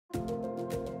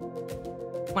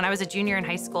When I was a junior in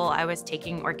high school, I was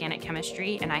taking organic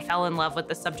chemistry and I fell in love with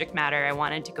the subject matter. I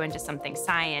wanted to go into something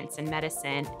science and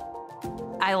medicine.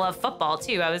 I love football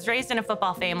too. I was raised in a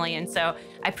football family, and so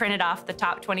I printed off the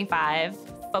top 25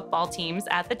 football teams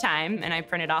at the time, and I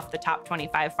printed off the top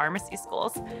 25 pharmacy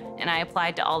schools, and I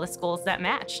applied to all the schools that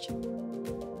matched.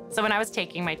 So when I was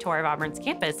taking my tour of Auburn's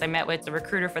campus, I met with the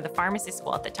recruiter for the pharmacy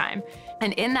school at the time.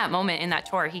 And in that moment, in that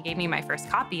tour, he gave me my first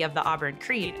copy of the Auburn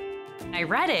Creed. I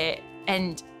read it,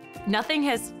 and nothing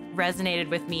has resonated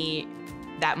with me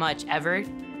that much ever.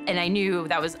 And I knew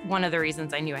that was one of the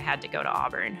reasons I knew I had to go to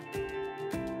Auburn.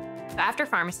 After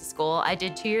pharmacy school, I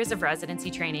did 2 years of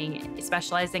residency training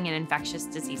specializing in infectious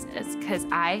diseases because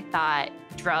I thought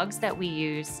drugs that we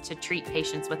use to treat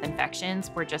patients with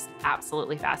infections were just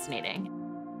absolutely fascinating.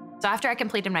 So after I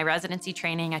completed my residency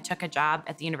training, I took a job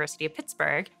at the University of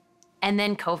Pittsburgh, and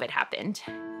then COVID happened.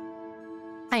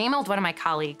 I emailed one of my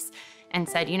colleagues and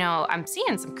said, you know, I'm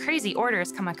seeing some crazy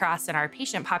orders come across in our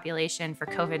patient population for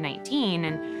COVID-19,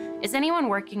 and is anyone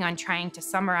working on trying to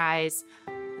summarize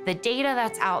the data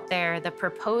that's out there, the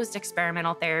proposed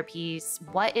experimental therapies,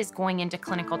 what is going into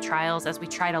clinical trials as we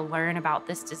try to learn about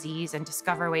this disease and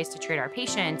discover ways to treat our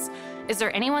patients? Is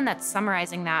there anyone that's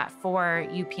summarizing that for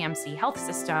UPMC Health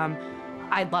System?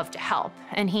 I'd love to help.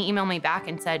 And he emailed me back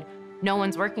and said, no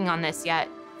one's working on this yet,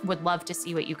 would love to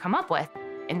see what you come up with.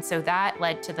 And so that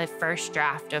led to the first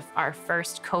draft of our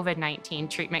first COVID-19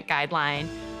 treatment guideline.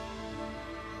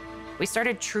 We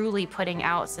started truly putting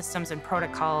out systems and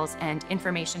protocols and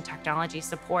information technology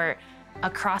support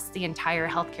across the entire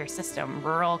healthcare system,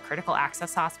 rural, critical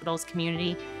access hospitals,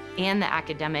 community, and the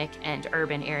academic and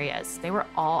urban areas. They were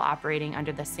all operating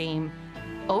under the same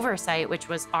oversight, which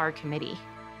was our committee.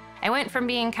 I went from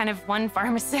being kind of one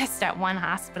pharmacist at one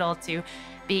hospital to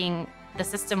being the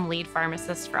system lead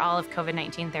pharmacist for all of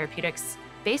COVID-19 therapeutics,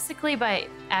 basically by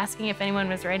asking if anyone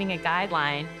was writing a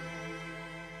guideline.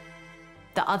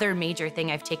 The other major thing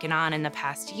I've taken on in the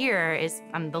past year is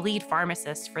I'm the lead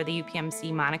pharmacist for the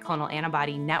UPMC Monoclonal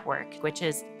Antibody Network, which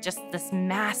is just this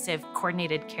massive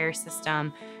coordinated care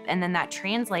system. And then that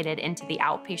translated into the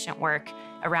outpatient work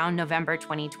around November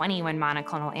 2020 when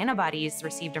monoclonal antibodies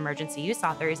received emergency use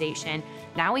authorization.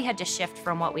 Now we had to shift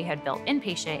from what we had built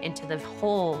inpatient into the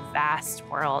whole vast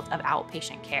world of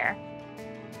outpatient care.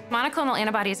 Monoclonal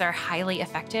antibodies are highly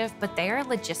effective, but they are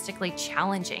logistically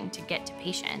challenging to get to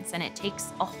patients, and it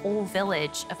takes a whole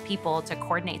village of people to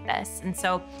coordinate this. And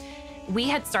so we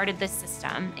had started this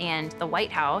system, and the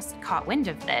White House caught wind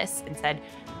of this and said,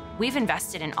 we've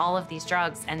invested in all of these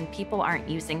drugs and people aren't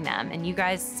using them, and you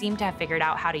guys seem to have figured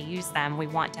out how to use them. We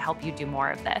want to help you do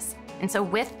more of this. And so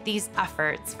with these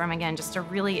efforts from, again, just a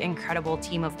really incredible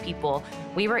team of people,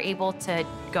 we were able to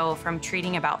go from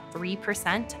treating about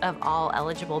 3% of all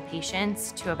eligible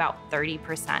patients to about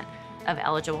 30% of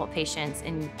eligible patients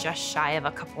in just shy of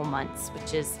a couple months,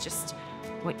 which is just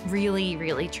a really,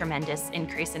 really tremendous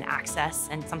increase in access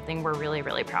and something we're really,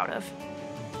 really proud of.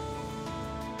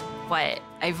 What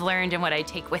I've learned and what I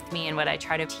take with me and what I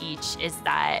try to teach is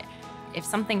that if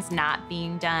something's not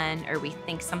being done or we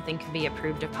think something can be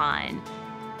improved upon,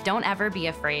 don't ever be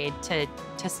afraid to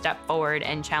step forward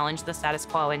and challenge the status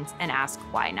quo and ask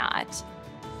why not.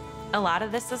 A lot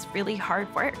of this is really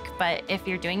hard work, but if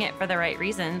you're doing it for the right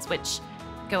reasons, which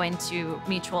go into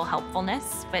mutual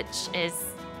helpfulness, which is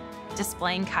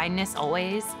displaying kindness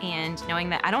always and knowing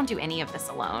that I don't do any of this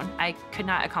alone. I could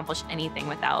not accomplish anything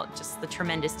without just the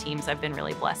tremendous teams I've been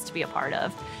really blessed to be a part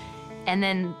of. And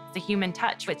then the human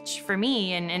touch, which for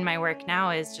me and in my work now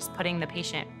is just putting the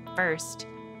patient first,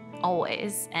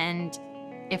 always. And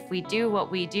if we do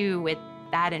what we do with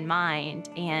that in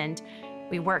mind and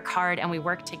we work hard and we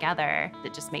work together,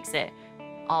 it just makes it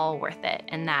all worth it.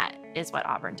 And that is what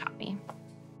Auburn taught me.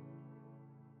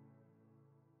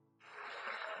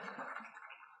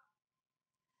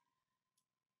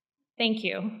 Thank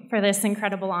you for this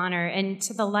incredible honor, and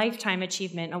to the Lifetime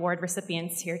Achievement Award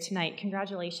recipients here tonight,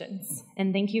 congratulations,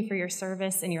 and thank you for your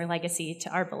service and your legacy to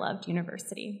our beloved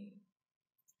university.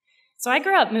 So I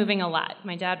grew up moving a lot.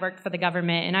 My dad worked for the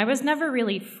government, and I was never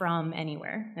really from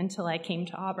anywhere until I came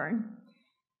to Auburn.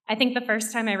 I think the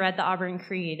first time I read the Auburn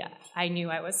Creed, I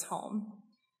knew I was home.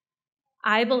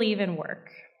 I believe in work,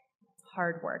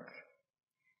 hard work.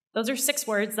 Those are 6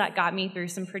 words that got me through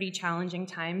some pretty challenging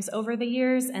times over the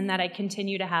years and that I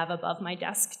continue to have above my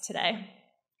desk today.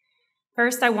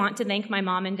 First, I want to thank my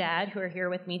mom and dad, who are here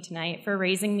with me tonight, for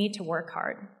raising me to work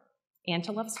hard and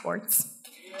to love sports.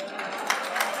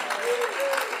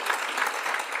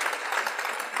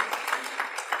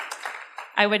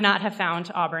 I would not have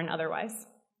found Auburn otherwise.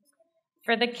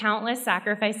 For the countless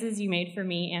sacrifices you made for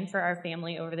me and for our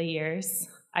family over the years,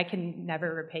 I can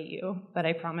never repay you, but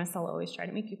I promise I'll always try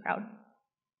to make you proud.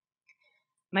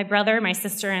 My brother, my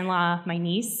sister-in-law, my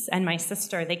niece, and my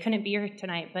sister, they couldn't be here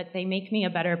tonight, but they make me a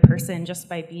better person just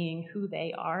by being who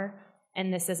they are,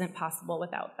 and this isn't possible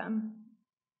without them.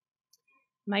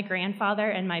 My grandfather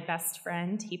and my best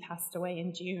friend, he passed away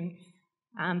in June,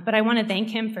 but I want to thank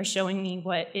him for showing me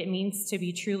what it means to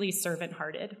be truly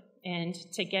servant-hearted and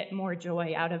to get more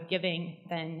joy out of giving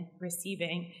than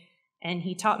receiving. And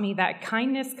he taught me that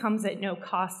kindness comes at no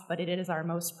cost, but it is our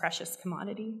most precious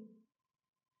commodity.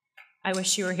 I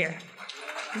wish you were here.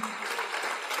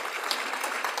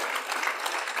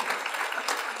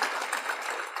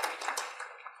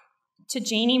 To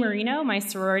Janie Marino, my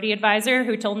sorority advisor,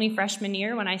 who told me freshman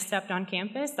year when I stepped on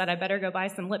campus that I better go buy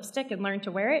some lipstick and learn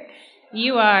to wear it,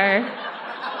 you are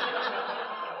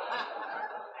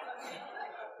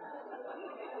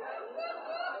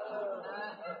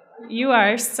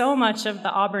so much of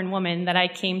the Auburn woman that I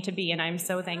came to be, and I'm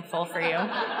so thankful for you.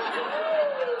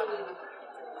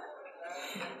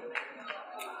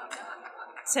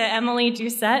 To Emily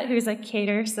Doucette, who's a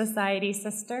Cater Society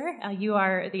sister, you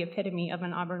are the epitome of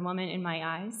an Auburn woman in my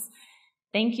eyes.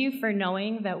 Thank you for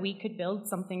knowing that we could build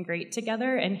something great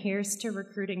together, and here's to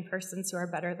recruiting persons who are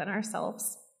better than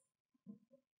ourselves.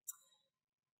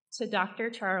 To Dr.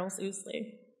 Charles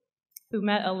Ousley, who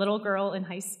met a little girl in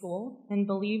high school and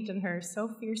believed in her so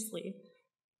fiercely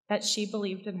that she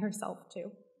believed in herself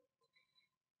too.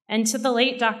 And to the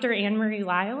late Dr. Anne Marie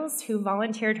Lyles, who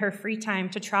volunteered her free time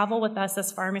to travel with us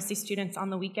as pharmacy students on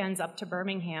the weekends up to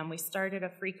Birmingham. We started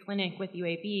a free clinic with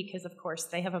UAB because, of course,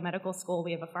 they have a medical school,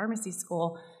 we have a pharmacy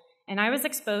school. And I was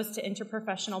exposed to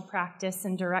interprofessional practice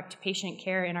and direct patient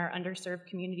care in our underserved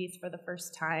communities for the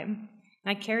first time.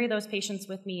 And I carry those patients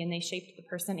with me, and they shaped the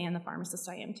person and the pharmacist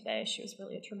I am today. She was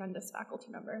really a tremendous faculty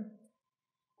member.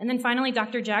 And then finally,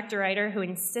 Dr. Jack DeRuyter, who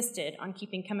insisted on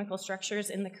keeping chemical structures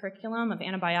in the curriculum of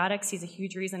antibiotics. He's a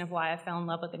huge reason of why I fell in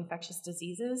love with infectious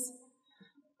diseases.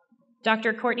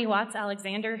 Dr. Courtney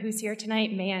Watts-Alexander, who's here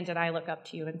tonight, man, did I look up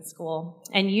to you in school.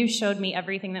 And you showed me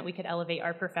everything that we could elevate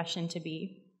our profession to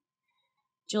be.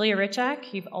 Julia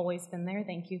Richak, you've always been there.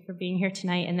 Thank you for being here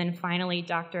tonight. And then finally,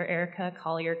 Dr. Erica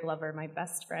Collier-Glover, my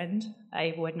best friend.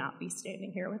 I would not be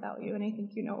standing here without you, and I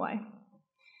think you know why.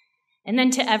 And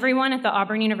then to everyone at the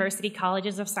Auburn University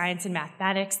Colleges of Science and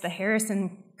Mathematics, the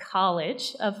Harrison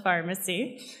College of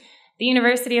Pharmacy, the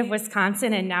University of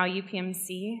Wisconsin, and now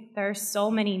UPMC. There are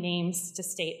so many names to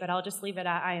state, but I'll just leave it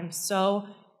at I am so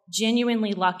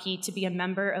genuinely lucky to be a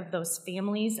member of those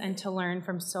families and to learn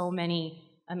from so many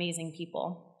amazing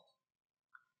people.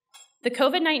 The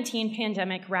COVID-19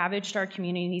 pandemic ravaged our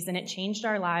communities, and it changed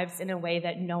our lives in a way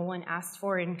that no one asked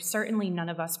for and certainly none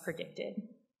of us predicted.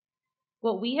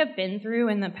 What we have been through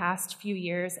in the past few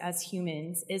years as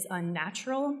humans is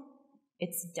unnatural,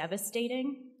 it's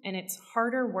devastating, and it's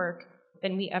harder work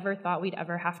than we ever thought we'd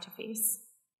ever have to face.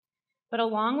 But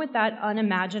along with that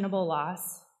unimaginable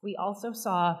loss, we also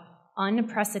saw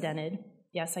unprecedented,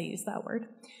 yes, I use that word,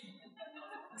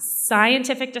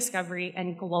 scientific discovery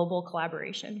and global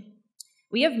collaboration.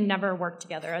 We have never worked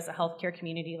together as a healthcare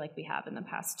community like we have in the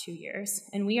past 2 years,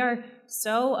 and we are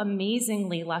so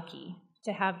amazingly lucky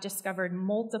to have discovered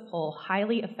multiple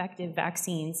highly effective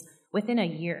vaccines within a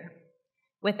year.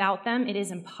 Without them, it is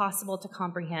impossible to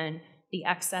comprehend the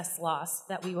excess loss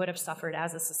that we would have suffered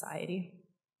as a society.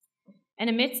 And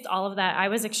amidst all of that, I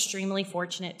was extremely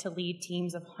fortunate to lead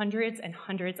teams of hundreds and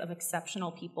hundreds of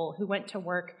exceptional people who went to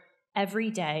work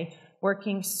every day,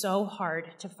 working so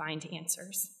hard to find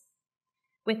answers.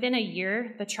 Within a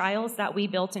year, the trials that we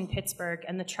built in Pittsburgh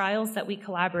and the trials that we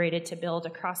collaborated to build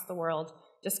across the world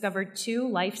discovered 2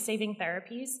 life-saving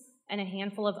therapies and a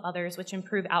handful of others which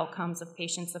improve outcomes of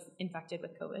patients infected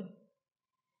with COVID.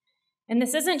 And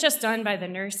this isn't just done by the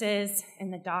nurses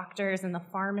and the doctors and the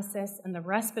pharmacists and the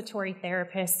respiratory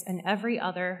therapists and every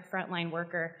other frontline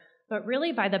worker, but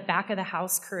really by the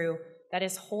back-of-the-house crew that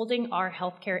is holding our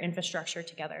healthcare infrastructure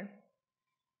together.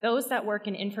 Those that work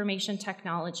in information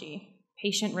technology,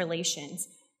 patient relations,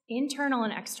 internal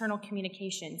and external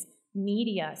communications,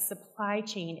 media, supply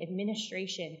chain,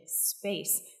 administration,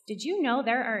 space. Did you know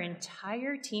there are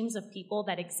entire teams of people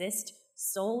that exist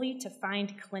solely to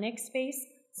find clinic space?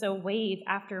 So wave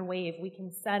after wave, we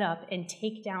can set up and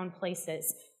take down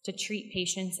places to treat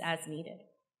patients as needed.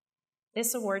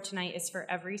 This award tonight is for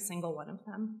every single one of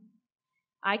them.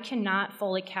 I cannot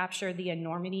fully capture the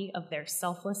enormity of their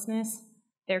selflessness,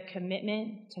 their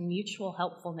commitment to mutual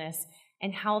helpfulness,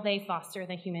 and how they foster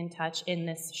the human touch in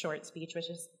this short speech, which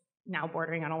is now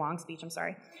bordering on a long speech, I'm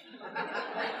sorry.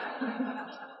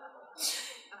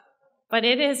 But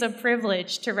it is a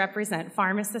privilege to represent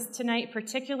pharmacists tonight,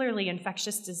 particularly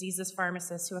infectious diseases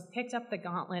pharmacists who have picked up the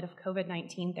gauntlet of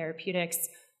COVID-19 therapeutics,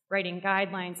 writing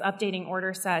guidelines, updating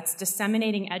order sets,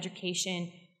 disseminating education,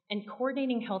 and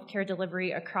coordinating healthcare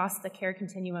delivery across the care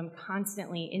continuum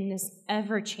constantly in this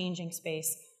ever-changing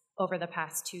space over the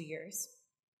past 2 years.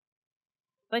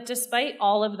 But despite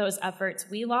all of those efforts,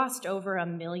 we lost over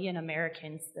 1 million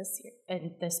Americans this year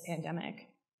in this pandemic.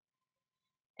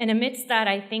 And amidst that,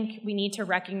 I think we need to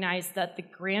recognize that the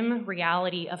grim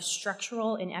reality of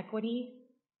structural inequity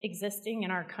existing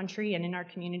in our country and in our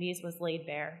communities was laid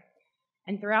bare.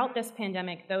 And throughout this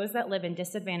pandemic, those that live in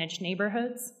disadvantaged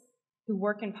neighborhoods, who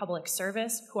work in public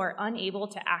service, who are unable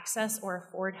to access or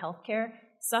afford healthcare,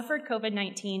 suffered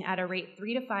COVID-19 at a rate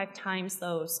 3 to 5 times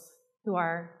those who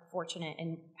are fortunate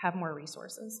and have more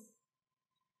resources.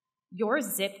 Your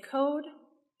zip code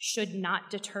should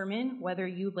not determine whether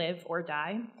you live or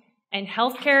die, and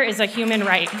healthcare is a human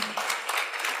right.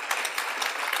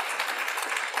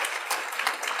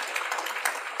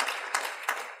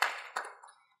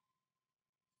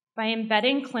 By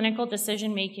embedding clinical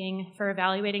decision-making for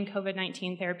evaluating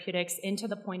COVID-19 therapeutics into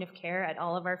the point of care at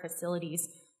all of our facilities,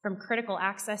 from critical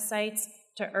access sites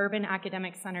to urban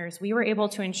academic centers, we were able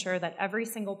to ensure that every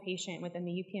single patient within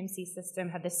the UPMC system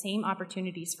had the same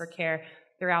opportunities for care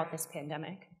throughout this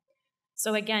pandemic.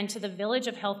 So again, to the village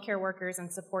of healthcare workers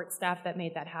and support staff that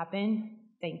made that happen,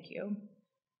 thank you.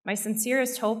 My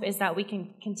sincerest hope is that we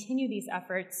can continue these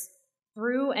efforts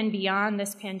through and beyond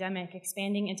this pandemic,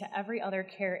 expanding into every other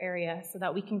care area so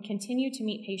that we can continue to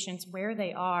meet patients where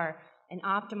they are and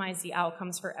optimize the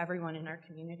outcomes for everyone in our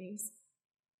communities.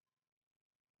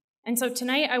 And so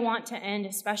tonight I want to end,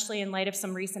 especially in light of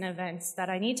some recent events, that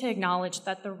I need to acknowledge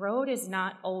that the road is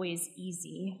not always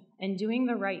easy, and doing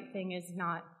the right thing is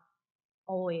not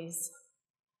always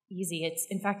easy.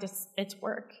 In fact, it's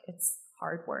work. It's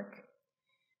hard work.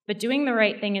 But doing the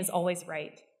right thing is always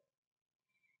right.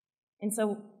 And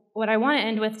so what I want to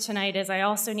end with tonight is I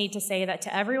also need to say that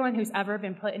to everyone who's ever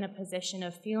been put in a position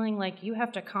of feeling like you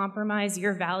have to compromise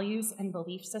your values and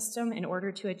belief system in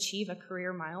order to achieve a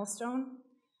career milestone,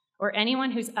 or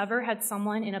anyone who's ever had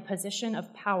someone in a position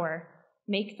of power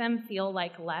make them feel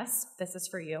like less, this is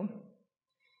for you.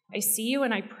 I see you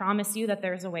and I promise you that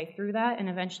there's a way through that and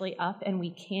eventually up, and we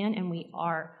can and we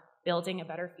are building a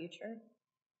better future.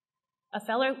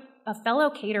 A fellow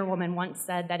cater woman once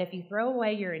said that if you throw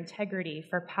away your integrity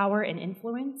for power and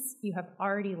influence, you have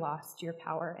already lost your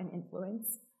power and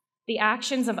influence. The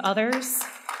actions of others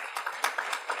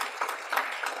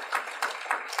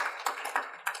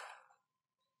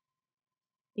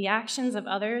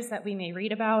that we may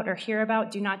read about or hear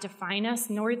about do not define us,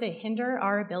 nor do they hinder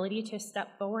our ability to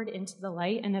step forward into the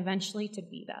light and eventually to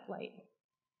be that light.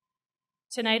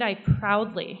 Tonight, I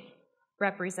proudly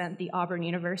represent the Auburn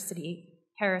University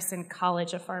Harrison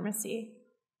College of Pharmacy,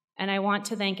 and I want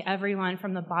to thank everyone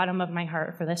from the bottom of my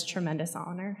heart for this tremendous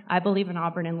honor. I believe in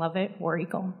Auburn and love it. War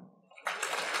Eagle.